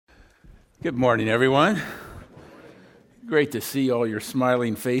Good morning, everyone. Great to see all your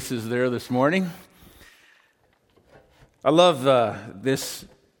smiling faces there this morning. I love this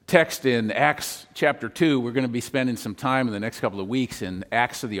text in Acts chapter 2. We're going to be spending some time in the next couple of weeks in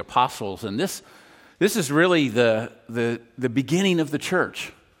Acts of the Apostles, and this is really the beginning of the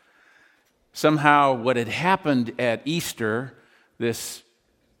church. Somehow what had happened at Easter, this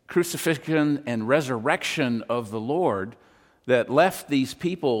crucifixion and resurrection of the Lord, that left these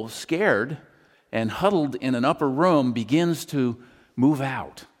people scared and huddled in an upper room, begins to move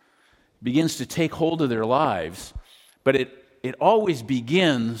out, begins to take hold of their lives. But it always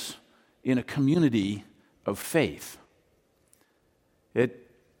begins in a community of faith.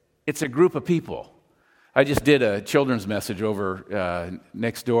 It's a group of people. I just did a children's message over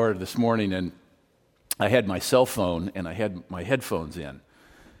next door this morning, and I had my cell phone and I had my headphones in.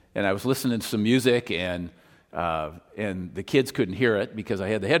 And I was listening to some music, and the kids couldn't hear it because I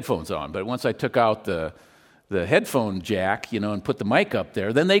had the headphones on. But once I took out the headphone jack, and put the mic up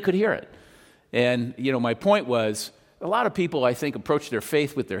there, then they could hear it. And, my point was, a lot of people, I think, approach their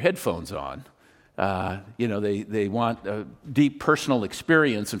faith with their headphones on. They want a deep personal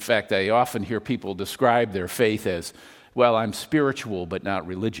experience. In fact, I often hear people describe their faith as, well, I'm spiritual but not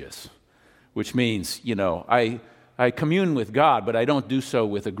religious, which means, I commune with God, but I don't do so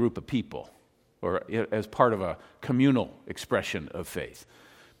with a group of people or as part of a communal expression of faith.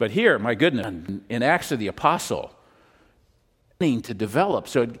 But here, my goodness, in Acts of the Apostle, to develop,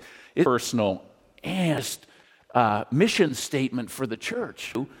 so it's personal and mission statement for the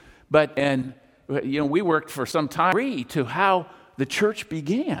church. But, we worked for some time to how the church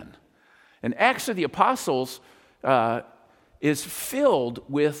began. And Acts of the Apostles is filled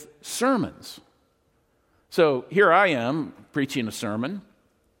with sermons. So here I am preaching a sermon.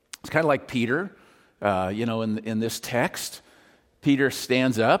 It's kind of like Peter, in this text. Peter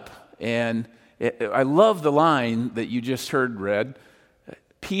stands up, and I love the line that you just heard read,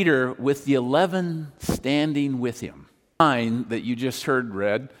 Peter with the 11 standing with him. Line that you just heard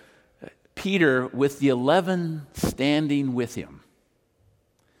read, Peter with the 11 standing with him.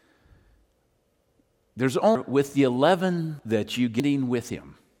 There's only with the 11 that you getting with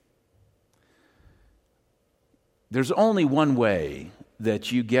him. There's only one way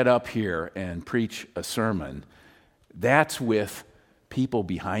that you get up here and preach a sermon. That's with people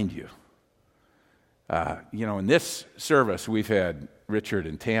behind you. In this service, we've had Richard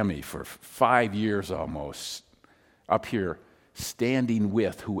and Tammy for 5 years almost up here standing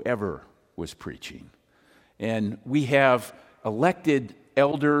with whoever was preaching. And we have elected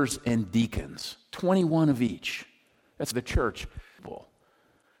elders and deacons, 21 of each. That's the church people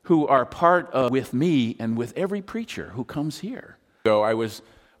who are part of, with me and with every preacher who comes here. So I was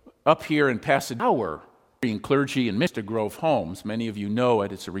up here in Pasadena, in clergy in Mr. Grove Homes. Many of you know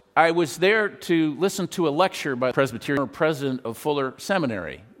it. I was there to listen to a lecture by the Presbyterian president of Fuller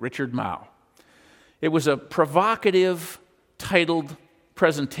Seminary, Richard Mao. It was a provocative, titled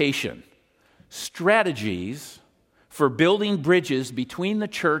presentation, Strategies for Building Bridges Between the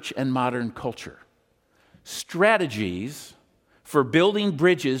Church and Modern Culture. Strategies for building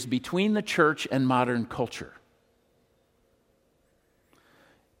bridges between the church and modern culture.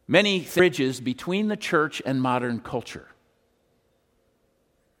 Many bridges between the church and modern culture.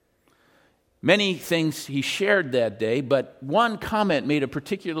 Many things he shared that day, but one comment made a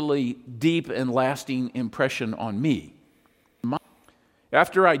particularly deep and lasting impression on me.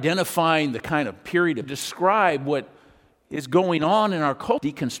 After identifying the kind of period to describe what is going on in our culture,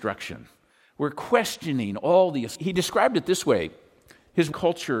 deconstruction, we're questioning all these. He described it this way. His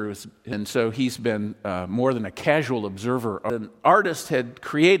culture is, and so he's been more than a casual observer. An artist had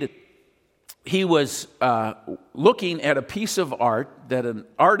created. He was looking at a piece of art that an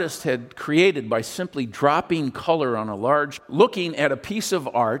artist had created by simply dropping color on a large. Looking at a piece of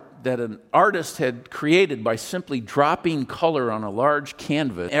art that an artist had created by simply dropping color on a large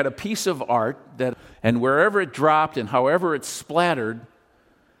canvas. At a piece of art that, and wherever it dropped and however it splattered.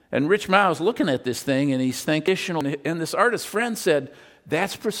 And Rich Mao's looking at this thing, and he's thinking, and this artist's friend said,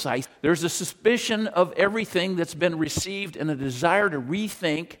 that's precise. There's a suspicion of everything that's been received and a desire to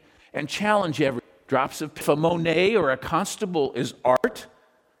rethink and challenge every drops of. If a Monet or a Constable is art,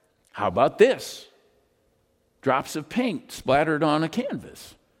 how about this? Drops of paint splattered on a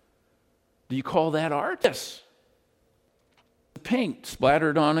canvas. Do you call that art? Yes. Paint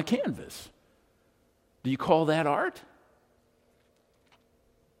splattered on a canvas. Do you call that art?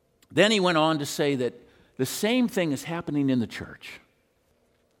 Then he went on to say that the same thing is happening in the church.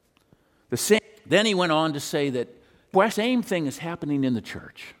 Then he went on to say that the same thing is happening in the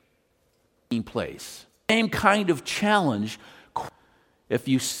church. Place. Same kind of challenge. If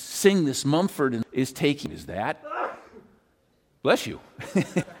you sing this Mumford is taking. Is that? Bless you.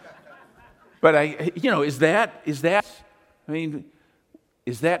 But is that,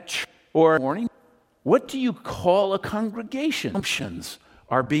 or morning? What do you call a congregation? Assumptions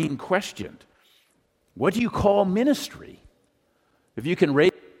are being questioned. What do you call ministry? If you can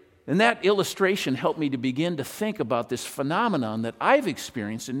raise, and that illustration helped me to begin to think about this phenomenon that I've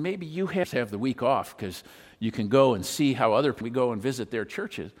experienced, and maybe you have the week off because you can go and see how other people go and visit their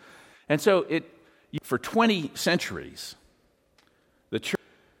churches. And so for 20 centuries, the church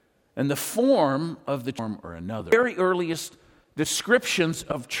and the form of the form or another, very earliest descriptions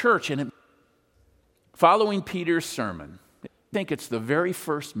of church, and following Peter's sermon, I think it's the very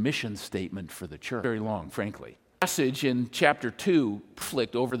first mission statement for the church. Very long, frankly. Passage in chapter 2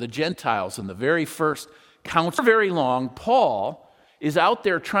 conflict over the Gentiles in the very first council. Very long, Paul is out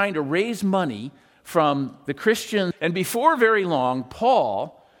there trying to raise money from the Christians, and before very long,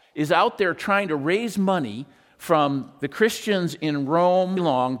 Paul is out there trying to raise money from the Christians in Rome.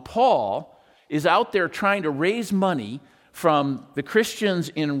 Paul is out there trying to raise money from the Christians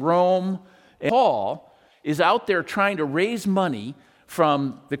in Rome. Paul is out there trying to raise money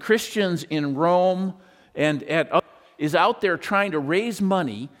from the Christians in Rome and is out there trying to raise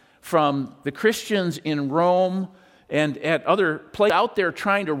money from the Christians in Rome and at other places. Out there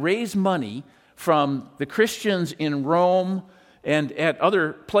trying to raise money from the Christians in Rome and at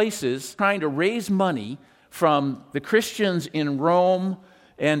other places, trying to raise money from the Christians in Rome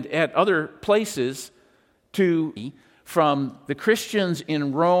and at other places from the Christians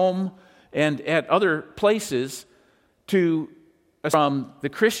in Rome and at other places from the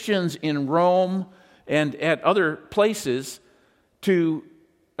Christians in Rome and at other places to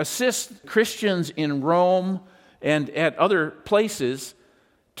assist Christians in Rome and at other places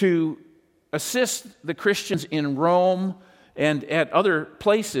to assist the Christians in Rome and at other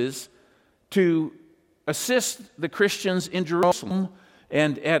places to assist the Christians in Jerusalem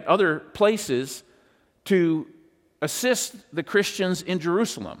and at other places to assist the Christians in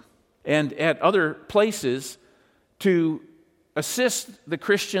Jerusalem and at other places to assist the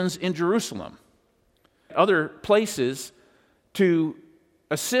Christians in Jerusalem. Other places to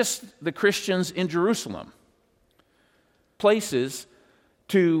assist the Christians in Jerusalem. Places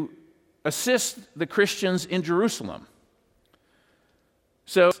to assist the Christians in Jerusalem.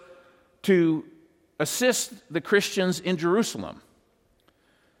 So, to assist the Christians in Jerusalem.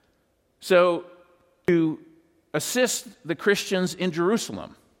 So, to assist the Christians in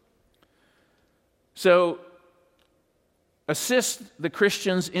Jerusalem. So, assist the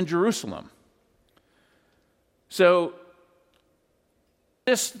Christians in Jerusalem. So,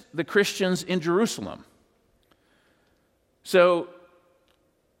 assist the Christians in Jerusalem. So,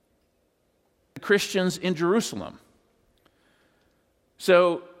 the Christians in Jerusalem.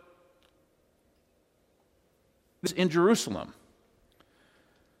 So, in Jerusalem.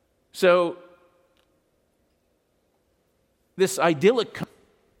 So, this idyllic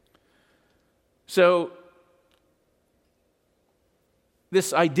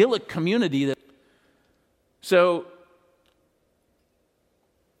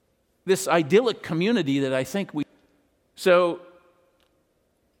community that I think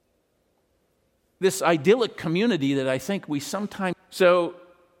we sometimes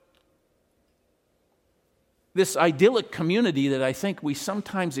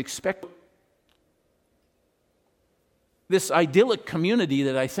expect. This idyllic community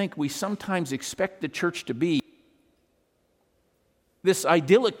that I think we sometimes expect the church to be. This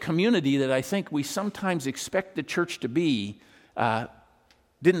idyllic community that I think we sometimes expect the church to be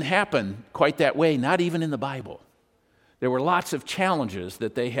didn't happen quite that way, not even in the Bible. There were lots of challenges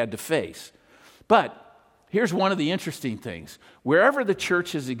that they had to face. But here's one of the interesting things. Wherever the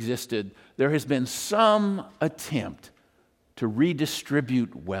church has existed, there has been some attempt to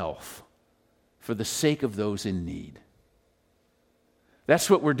redistribute wealth for the sake of those in need. That's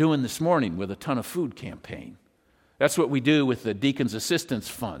what we're doing this morning with a Ton of Food campaign. That's what we do with the Deacon's Assistance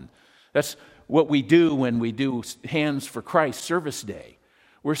Fund. That's what we do when we do Hands for Christ Service Day.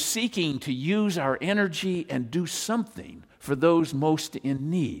 We're seeking to use our energy and do something for those most in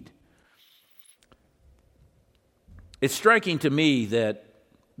need. It's striking to me that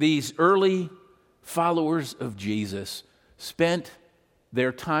these early followers of Jesus spent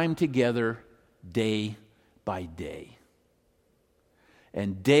their time together day by day.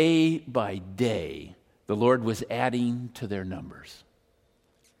 And day by day, the Lord was adding to their numbers.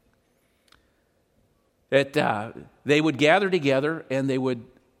 That they would gather together and they would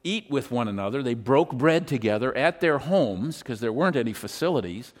eat with one another. They broke bread together at their homes because there weren't any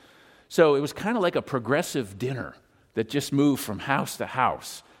facilities. So it was kind of like a progressive dinner that just moved from house to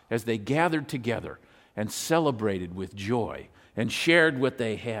house as they gathered together and celebrated with joy and shared what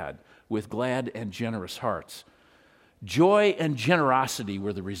they had with glad and generous hearts. Joy and generosity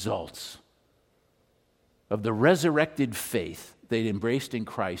were the results of the resurrected faith they'd embraced in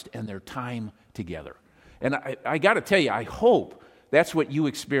Christ and their time together. And I got to tell you, I hope that's what you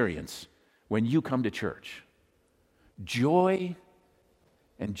experience when you come to church. Joy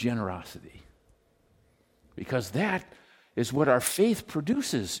and generosity. Because that is what our faith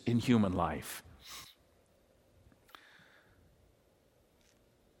produces in human life.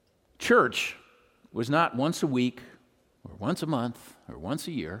 Church was not once a week or once a month or once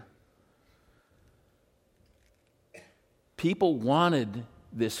a year. People wanted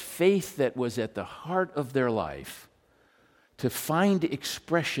this faith that was at the heart of their life to find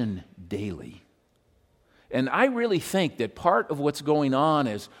expression daily. And I really think that part of what's going on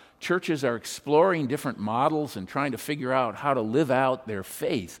as churches are exploring different models and trying to figure out how to live out their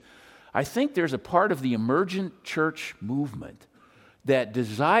faith, I think there's a part of the emergent church movement that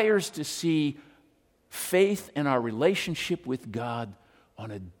desires to see faith and our relationship with God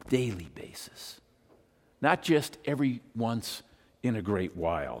on a daily basis, not just every once in a great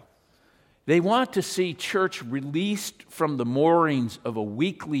while. They want to see church released from the moorings of a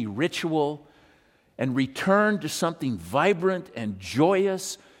weekly ritual and return to something vibrant and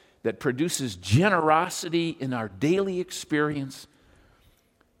joyous that produces generosity in our daily experience,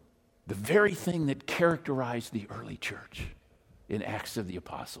 the very thing that characterized the early church in Acts of the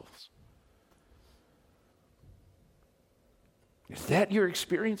Apostles. Is that your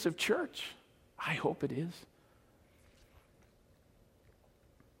experience of church? I hope it is.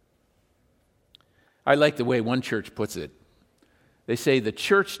 I like the way one church puts it. They say the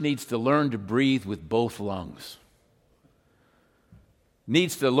church needs to learn to breathe with both lungs.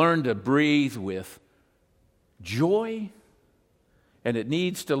 Needs to learn to breathe with joy, and it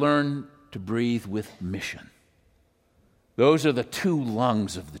needs to learn to breathe with mission. Those are the two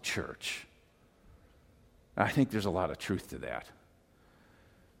lungs of the church. I think there's a lot of truth to that.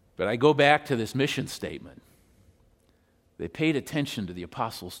 But I go back to this mission statement. They paid attention to the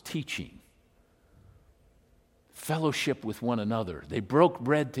apostles' teaching, fellowship with one another. They broke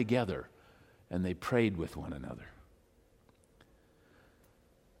bread together, and they prayed with one another.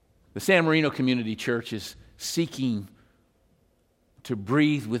 The San Marino Community Church is seeking to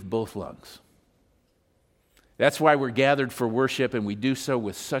breathe with both lungs. That's why we're gathered for worship, and we do so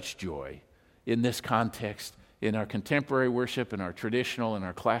with such joy in this context, in our contemporary worship, in our traditional and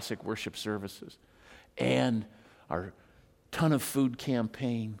our classic worship services, and our Ton of Food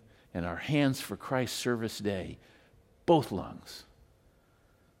campaign, and our Hands for Christ Service Day. Both lungs.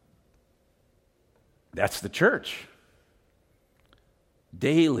 That's the church.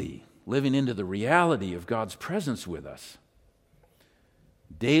 Daily living into the reality of God's presence with us.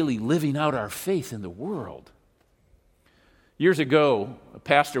 Daily living out our faith in the world. Years ago, a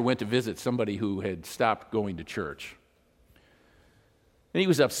pastor went to visit somebody who had stopped going to church. And he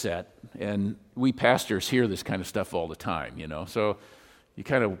was upset, and we pastors hear this kind of stuff all the time, you know. So you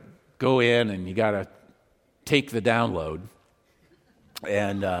kind of go in and you got to take the download.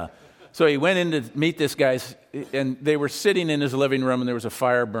 And so he went in to meet this guy, and they were sitting in his living room, and there was a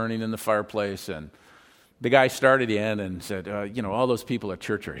fire burning in the fireplace. And the guy started in and said, all those people at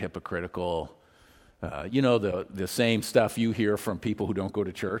church are hypocritical. The same stuff you hear from people who don't go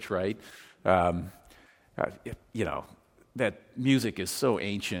to church, right? That music is so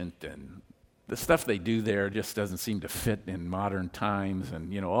ancient, and the stuff they do there just doesn't seem to fit in modern times,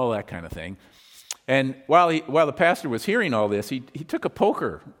 and, all that kind of thing. And while the pastor was hearing all this, he took a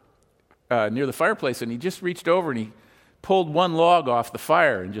poker near the fireplace, and he just reached over and he pulled one log off the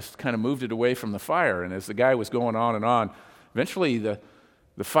fire and just kind of moved it away from the fire. And as the guy was going on and on, eventually the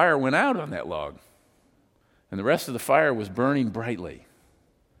fire went out on that log. And the rest of the fire was burning brightly.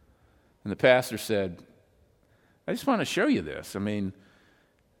 And the pastor said, I just want to show you this. I mean,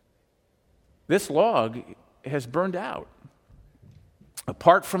 this log has burned out.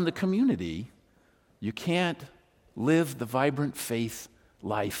 Apart from the community, you can't live the vibrant faith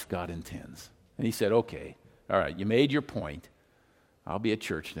life God intends. And he said, okay, all right, you made your point. I'll be at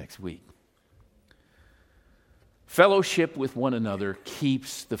church next week. Fellowship with one another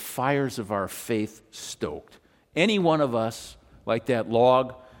keeps the fires of our faith stoked. Any one of us, like that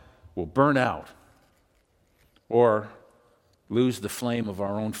log, will burn out or lose the flame of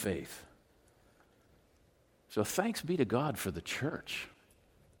our own faith. So thanks be to God for the church.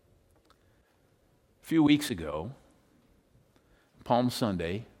 A few weeks ago, Palm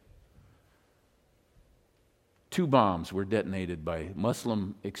Sunday, 2 bombs were detonated by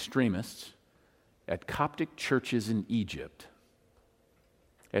Muslim extremists at Coptic churches in Egypt.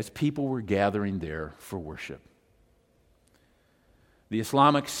 as people were gathering there for worship. The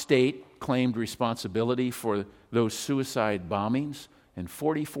Islamic State claimed responsibility for those suicide bombings, and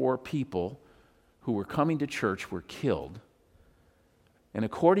 44 people who were coming to church were killed. And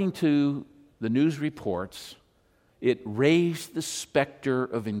according to the news reports, it raised the specter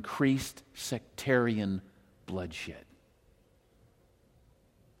of increased sectarian bloodshed.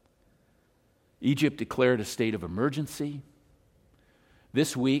 Egypt declared a state of emergency.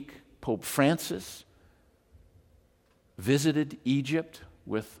 This week, Pope Francis visited Egypt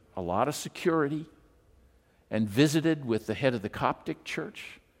with a lot of security and visited with the head of the Coptic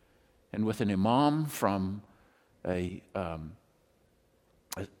Church and with an imam from a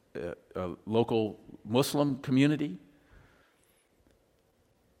local Muslim community.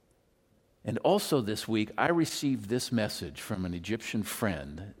 And also this week, I received this message from an Egyptian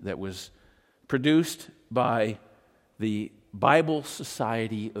friend that was produced by the Bible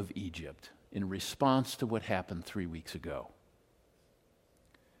Society of Egypt in response to what happened 3 weeks ago.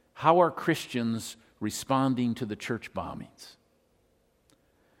 How are Christians responding to the church bombings?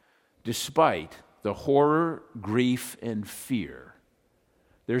 Despite the horror, grief, and fear,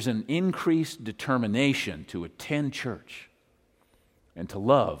 there's an increased determination to attend church and to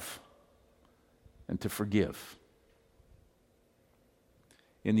love and to forgive.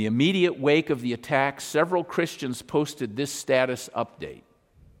 In the immediate wake of the attack, several Christians posted this status update.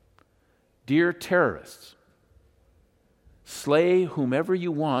 Dear terrorists, slay whomever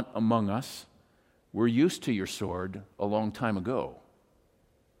you want among us. We're used to your sword a long time ago.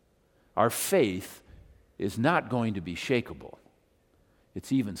 Our faith is not going to be shakable.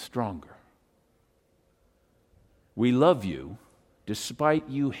 It's even stronger. We love you despite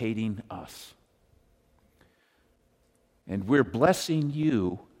you hating us. And we're blessing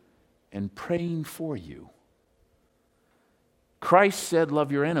you and praying for you. Christ said,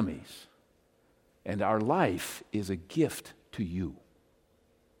 love your enemies. And our life is a gift to you.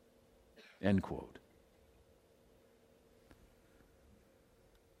 End quote.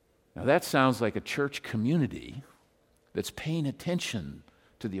 Now that sounds like a church community that's paying attention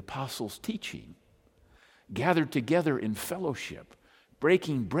to the apostles' teaching, gathered together in fellowship,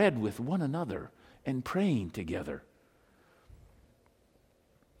 breaking bread with one another and praying together.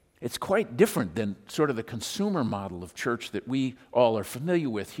 It's quite different than sort of the consumer model of church that we all are familiar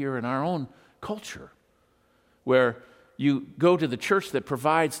with here in our own culture, where you go to the church that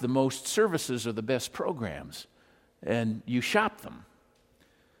provides the most services or the best programs, and you shop them.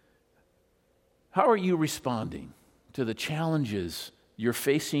 How are you responding to the challenges you're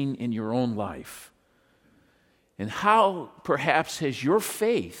facing in your own life? And how, perhaps, has your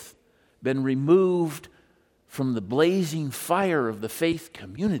faith been removed from the blazing fire of the faith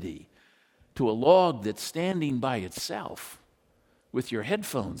community to a log that's standing by itself with your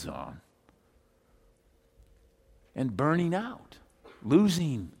headphones on and burning out,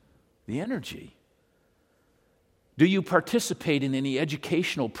 losing the energy? Do you participate in any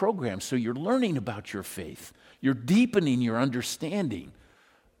educational programs so you're learning about your faith? You're deepening your understanding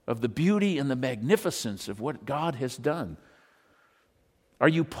of the beauty and the magnificence of what God has done? Are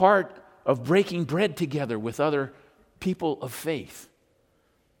you part of breaking bread together with other people of faith?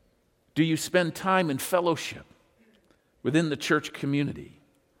 Do you spend time in fellowship within the church community?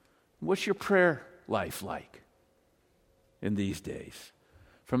 What's your prayer life like in these days?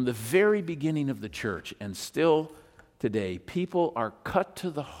 From the very beginning of the church and still today, people are cut to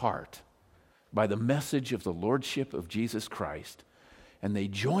the heart by the message of the Lordship of Jesus Christ, and they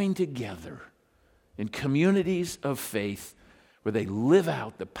join together in communities of faith where they live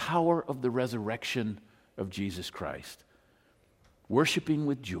out the power of the resurrection of Jesus Christ, worshiping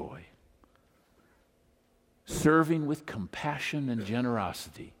with joy, serving with compassion and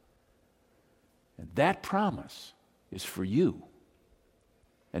generosity. And that promise is for you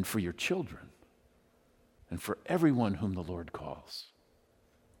and for your children and for everyone whom the Lord calls.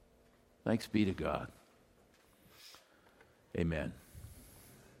 Thanks be to God. Amen.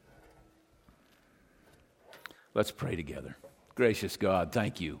 Let's pray together. Gracious God,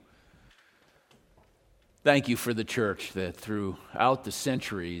 thank you. Thank you for the church that throughout the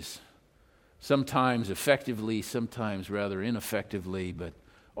centuries, sometimes effectively, sometimes rather ineffectively, but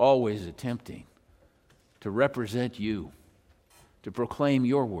always attempting to represent you, to proclaim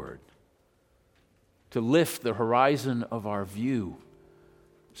your word, to lift the horizon of our view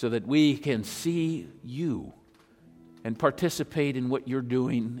so that we can see you and participate in what you're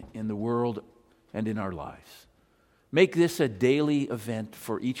doing in the world and in our lives. Make this a daily event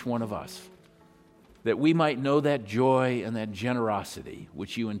for each one of us, that we might know that joy and that generosity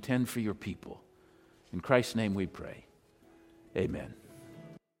which you intend for your people. In Christ's name we pray. Amen.